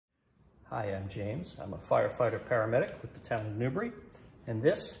Hi, I'm James. I'm a firefighter paramedic with the town of Newbury, and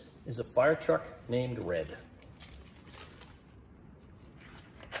this is a fire truck named Red.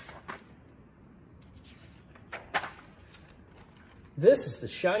 This is the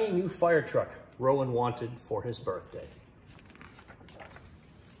shiny new fire truck Rowan wanted for his birthday.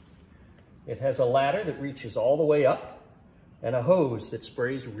 It has a ladder that reaches all the way up and a hose that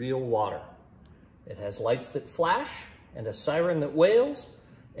sprays real water. It has lights that flash and a siren that wails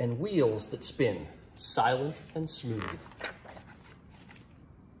and wheels that spin, silent and smooth.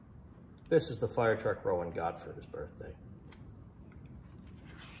 This is the fire truck Rowan got for his birthday.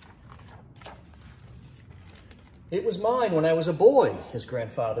 It was mine when I was a boy, his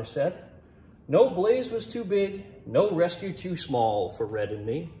grandfather said. No blaze was too big, no rescue too small for Red and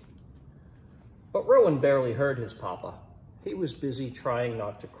me. But Rowan barely heard his papa. He was busy trying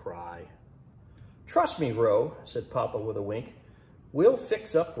not to cry. Trust me, Ro, said Papa with a wink. We'll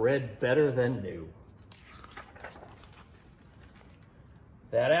fix up Red better than new.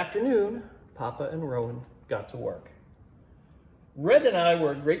 That afternoon, Papa and Rowan got to work. Red and I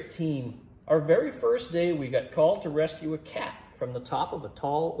were a great team. Our very first day, we got called to rescue a cat from the top of a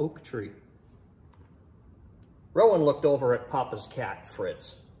tall oak tree. Rowan looked over at Papa's cat,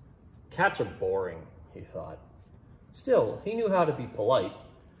 Fritz. Cats are boring, he thought. Still, he knew how to be polite.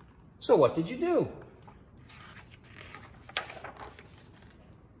 So what did you do?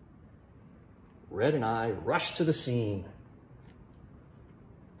 Red and I rushed to the scene.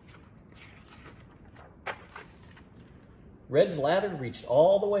 Red's ladder reached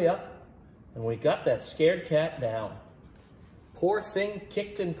all the way up, and we got that scared cat down. Poor thing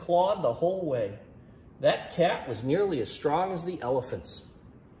kicked and clawed the whole way. That cat was nearly as strong as the elephants.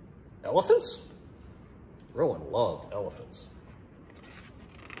 Elephants? Rowan loved elephants.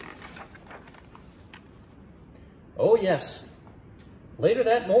 Oh yes. Later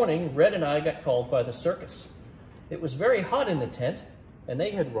that morning, Red and I got called by the circus. It was very hot in the tent, and they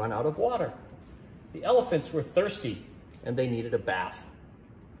had run out of water. The elephants were thirsty, and they needed a bath.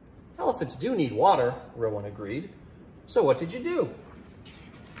 Elephants do need water, Rowan agreed. So what did you do?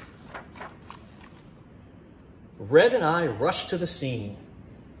 Red and I rushed to the scene.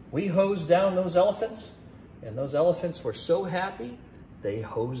 We hosed down those elephants, and those elephants were so happy, they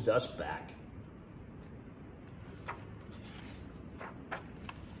hosed us back.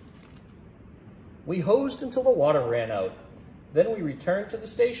 We hosed until the water ran out. Then we returned to the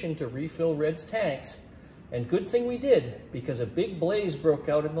station to refill Red's tanks. And good thing we did, because a big blaze broke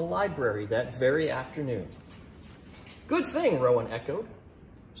out in the library that very afternoon. Good thing, Rowan echoed.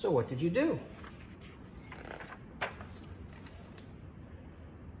 So what did you do?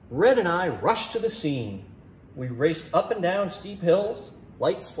 Red and I rushed to the scene. We raced up and down steep hills,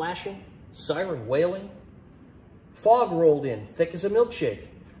 lights flashing, siren wailing. Fog rolled in, thick as a milkshake,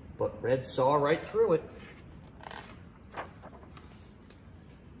 but Red saw right through it.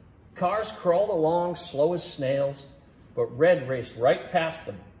 Cars crawled along slow as snails, but Red raced right past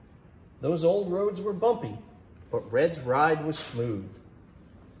them. Those old roads were bumpy, but Red's ride was smooth.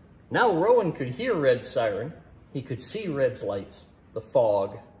 Now Rowan could hear Red's siren. He could see Red's lights, the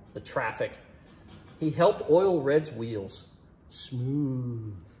fog, the traffic. He helped oil Red's wheels.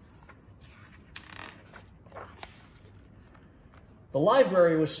 Smooth. The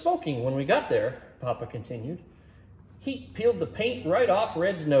library was smoking when we got there, Papa continued. Heat peeled the paint right off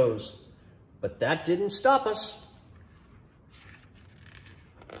Red's nose, but that didn't stop us.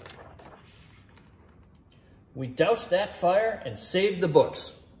 We doused that fire and saved the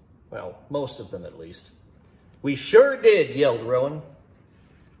books. Well, most of them at least. We sure did, yelled Rowan.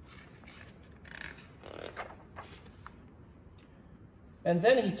 And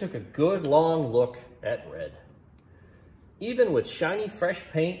then he took a good long look at Red. Even with shiny fresh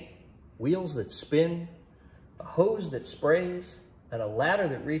paint, wheels that spin, a hose that sprays, and a ladder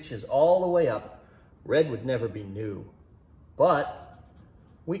that reaches all the way up, Red would never be new. But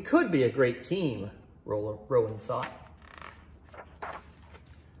we could be a great team, Rowan thought.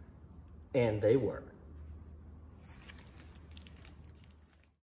 And they were.